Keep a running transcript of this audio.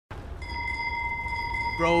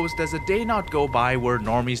Bros, does a day not go by where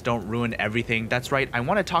normies don't ruin everything? That's right, I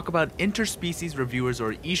want to talk about interspecies reviewers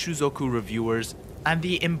or Ishuzoku reviewers and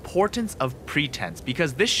the importance of pretense,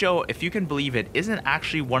 because this show, if you can believe it, isn't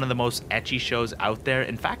actually one of the most ecchi shows out there.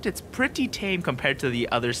 In fact, it's pretty tame compared to the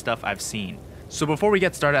other stuff I've seen. So before we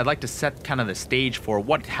get started, I'd like to set kind of the stage for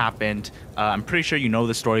what happened. I'm pretty sure you know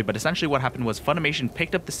the story, but essentially what happened was Funimation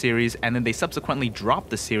picked up the series and then they subsequently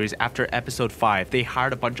dropped the series after episode 5. They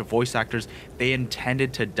hired a bunch of voice actors. They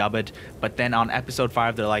intended to dub it, but then on episode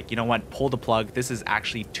 5, they're like, you know what, pull the plug. This is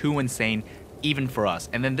actually too insane, even for us.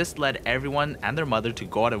 And then this led everyone and their mother to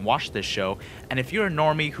go out and watch this show. And if you're a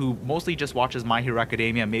normie who mostly just watches My Hero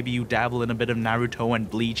Academia, maybe you dabble in a bit of Naruto and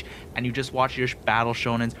Bleach, and you just watch your battle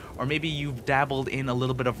shonens, or maybe you've dabbled in a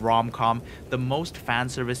little bit of rom-com, the most fan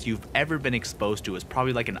service you've ever been exposed to is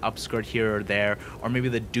probably like an upskirt here or there, or maybe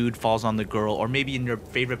the dude falls on the girl, or maybe in your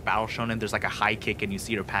favorite battle shonen there's like a high kick and you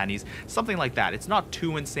see her panties, something like that. It's not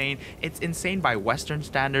too insane. It's insane by Western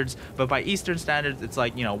standards, but by Eastern standards, it's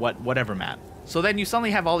like, you know, whatever, man. So then you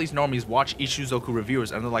suddenly have all these normies watch Ishuzoku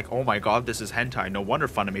Reviewers and they're like, oh my god, this is hentai, no wonder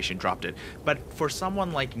Funimation dropped it. But for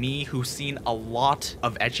someone like me who's seen a lot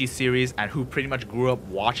of ecchi series and who pretty much grew up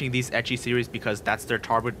watching these ecchi series because that's their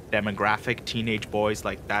target demographic, teenage boys,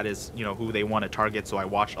 like that is, you know, who they want to target, so I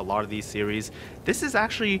watch a lot of these series. This is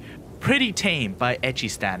actually pretty tame by ecchi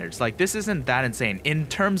standards. Like, this isn't that insane in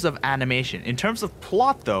terms of animation. In terms of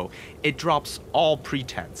plot though, it drops all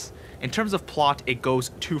pretense. In terms of plot, it goes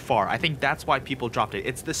too far. I think that's why people dropped it.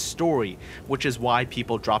 It's the story, which is why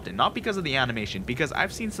people dropped it. Not because of the animation, because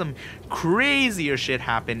I've seen some crazier shit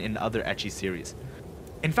happen in other ecchi series.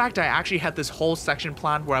 In fact, I actually had this whole section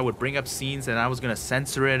planned where I would bring up scenes and I was going to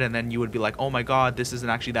censor it, and then you would be like, oh my god, this isn't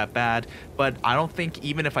actually that bad. But I don't think,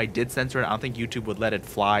 even if I did censor it, I don't think YouTube would let it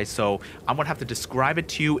fly. So I'm going to have to describe it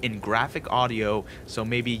to you in graphic audio so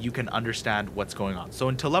maybe you can understand what's going on. So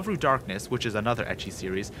in To Love Through Darkness, which is another ecchi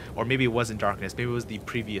series, or maybe it wasn't Darkness, maybe it was the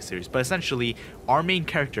previous series, but essentially our main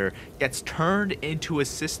character gets turned into his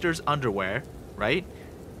sister's underwear, right?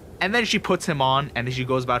 And then she puts him on, and then she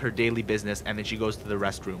goes about her daily business, and then she goes to the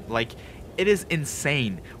restroom. Like, it is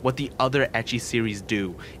insane what the other ecchi series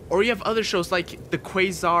do. Or you have other shows like The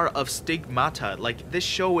Quasar of Stigmata. Like, this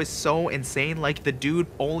show is so insane. Like, the dude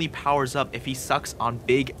only powers up if he sucks on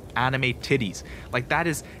big anime titties. Like, that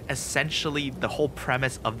is essentially the whole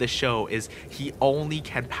premise of the show, is he only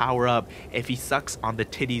can power up if he sucks on the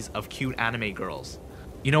titties of cute anime girls.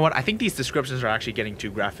 You know what? I think these descriptions are actually getting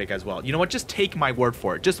too graphic as well. You know what? Just take my word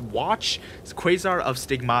for it. Just watch Quasar of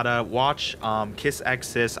Stigmata, watch Kiss X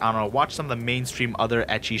Sis, I don't know, watch some of the mainstream other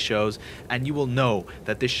ecchi shows, and you will know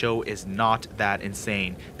that this show is not that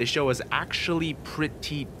insane. This show is actually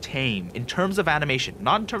pretty tame in terms of animation,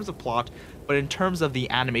 not in terms of plot, but in terms of the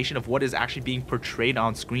animation of what is actually being portrayed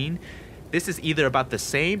on screen. This is either about the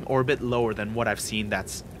same or a bit lower than what I've seen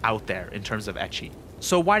that's out there in terms of ecchi.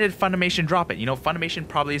 So why did Funimation drop it? You know, Funimation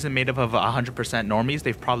probably isn't made up of 100% normies.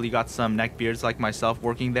 They've probably got some neckbeards like myself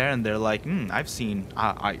working there, and they're like, I've seen,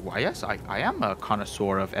 yes, I am a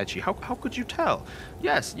connoisseur of ecchi. How could you tell?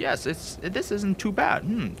 Yes, this isn't too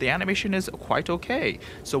bad. The animation is quite okay.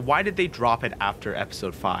 So why did they drop it after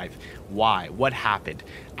episode 5? Why? What happened?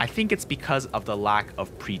 I think it's because of the lack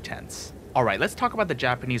of pretense. Alright, let's talk about the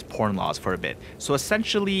Japanese porn laws for a bit. So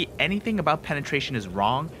essentially, anything about penetration is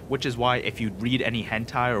wrong, which is why if you read any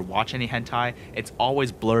hentai or watch any hentai, it's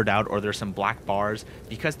always blurred out or there's some black bars,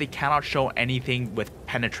 because they cannot show anything with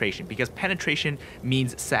penetration, because penetration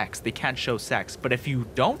means sex. They can't show sex. But if you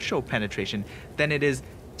don't show penetration, then it is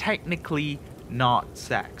technically not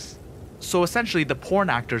sex. So essentially, the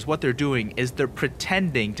porn actors, what they're doing is they're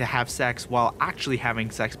pretending to have sex while actually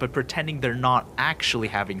having sex, but pretending they're not actually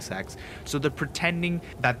having sex. So they're pretending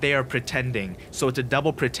that they are pretending. So it's a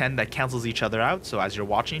double pretend that cancels each other out. So as you're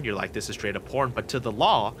watching, you're like, this is straight up porn. But to the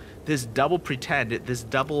law, this double pretend, this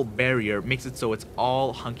double barrier makes it so it's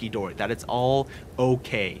all hunky-dory, that it's all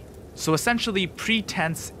okay. So essentially,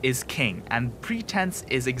 pretense is king, and pretense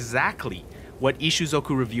is exactly what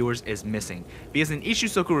Ishuzoku Reviewers is missing. Because in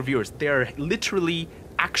Ishuzoku Reviewers, they're literally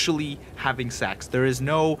actually having sex. There is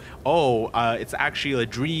no, it's actually a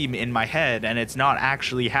dream in my head and it's not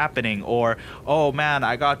actually happening, or, oh man,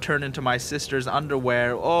 I got turned into my sister's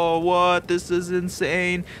underwear, oh what, this is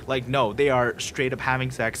insane. Like, no, they are straight up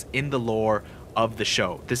having sex in the lore of the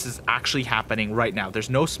show. This is actually happening right now.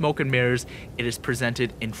 There's no smoke and mirrors. It is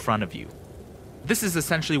presented in front of you. This is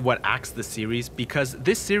essentially what acts the series, because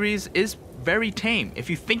this series is very tame. If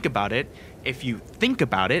you think about it,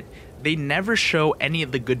 they never show any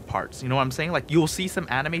of the good parts. You know what I'm saying? Like, you'll see some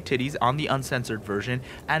anime titties on the uncensored version,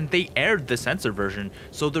 and they aired the censored version,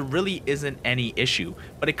 so there really isn't any issue.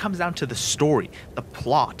 But it comes down to the story, the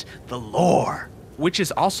plot, the lore, which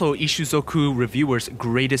is also Ishuzoku Reviewers'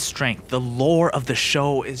 greatest strength. The lore of the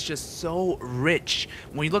show is just so rich.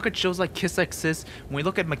 When you look at shows like Kiss X Sis, when we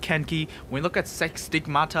look at Makenki, when we look at Sex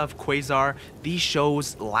Stigmata of Quasar, these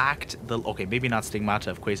shows lacked the, okay, maybe not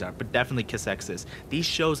Stigmata of Quasar, but definitely Kiss X Sis. These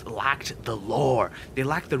shows lacked the lore. They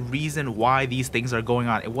lacked the reason why these things are going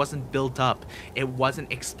on. It wasn't built up. It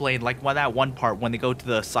wasn't explained. Like when that one part when they go to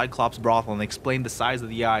the Cyclops brothel and explain the size of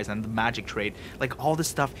the eyes and the magic trait, like all this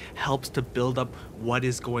stuff helps to build up what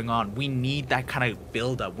is going on. We need that kind of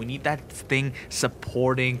build up. We need that thing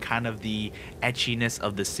supporting kind of the etchiness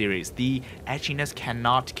of the series. The etchiness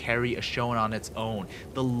cannot carry a show on its own.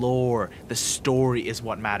 The lore, the story is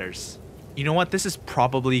what matters. You know what? This is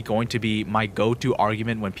probably going to be my go-to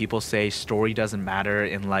argument when people say story doesn't matter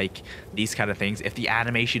in like these kind of things. If the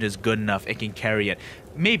animation is good enough, it can carry it.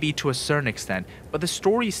 Maybe to a certain extent, but the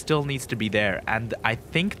story still needs to be there. And I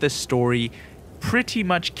think the story pretty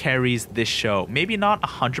much carries this show. Maybe not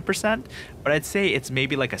 100%, but I'd say it's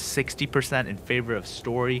maybe like a 60% in favor of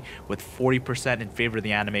story with 40% in favor of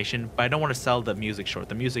the animation. But I don't want to sell the music short.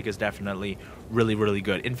 The music is definitely really, really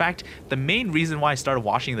good. In fact, the main reason why I started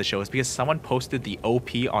watching the show is because someone posted the OP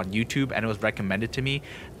on YouTube and it was recommended to me.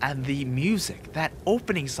 And the music, that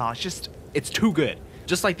opening song, it's too good.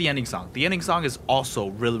 Just like the ending song. The ending song is also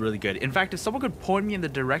really, really good. In fact, if someone could point me in the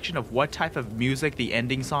direction of what type of music the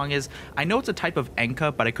ending song is, I know it's a type of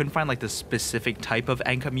enka, but I couldn't find like the specific type of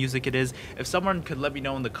enka music it is. If someone could let me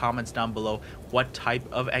know in the comments down below what type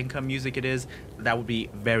of enka music it is, that would be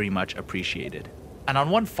very much appreciated. And on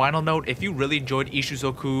one final note, if you really enjoyed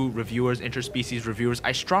Ishuzoku Reviewers, Interspecies Reviewers,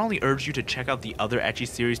 I strongly urge you to check out the other ecchi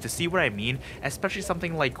series to see what I mean, especially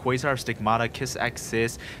something like Quasar Stigmata, Kiss X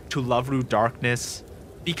Sis, To Love Through Darkness.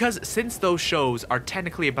 Because since those shows are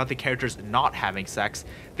technically about the characters not having sex,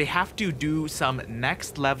 they have to do some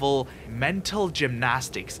next level mental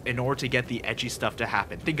gymnastics in order to get the ecchi stuff to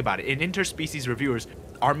happen. Think about it, in Interspecies Reviewers,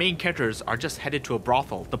 our main characters are just headed to a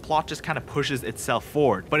brothel. The plot just kind of pushes itself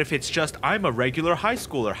forward. But if it's just, I'm a regular high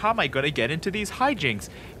schooler, how am I going to get into these hijinks?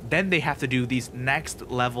 Then they have to do these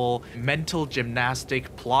next level mental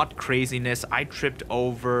gymnastic plot craziness. I tripped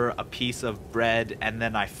over a piece of bread and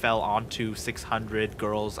then I fell onto 600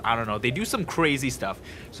 girls. I don't know. They do some crazy stuff.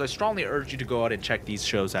 So I strongly urge you to go out and check these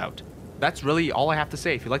shows out. That's really all I have to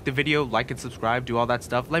say. If you like the video, like and subscribe, do all that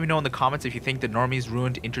stuff. Let me know in the comments if you think the normies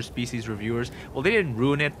ruined Interspecies Reviewers. Well, they didn't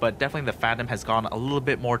ruin it, but definitely the fandom has gone a little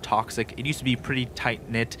bit more toxic. It used to be pretty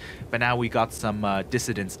tight-knit, but now we got some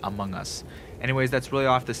dissidents among us. Anyways, that's really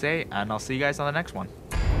all I have to say, and I'll see you guys on the next one.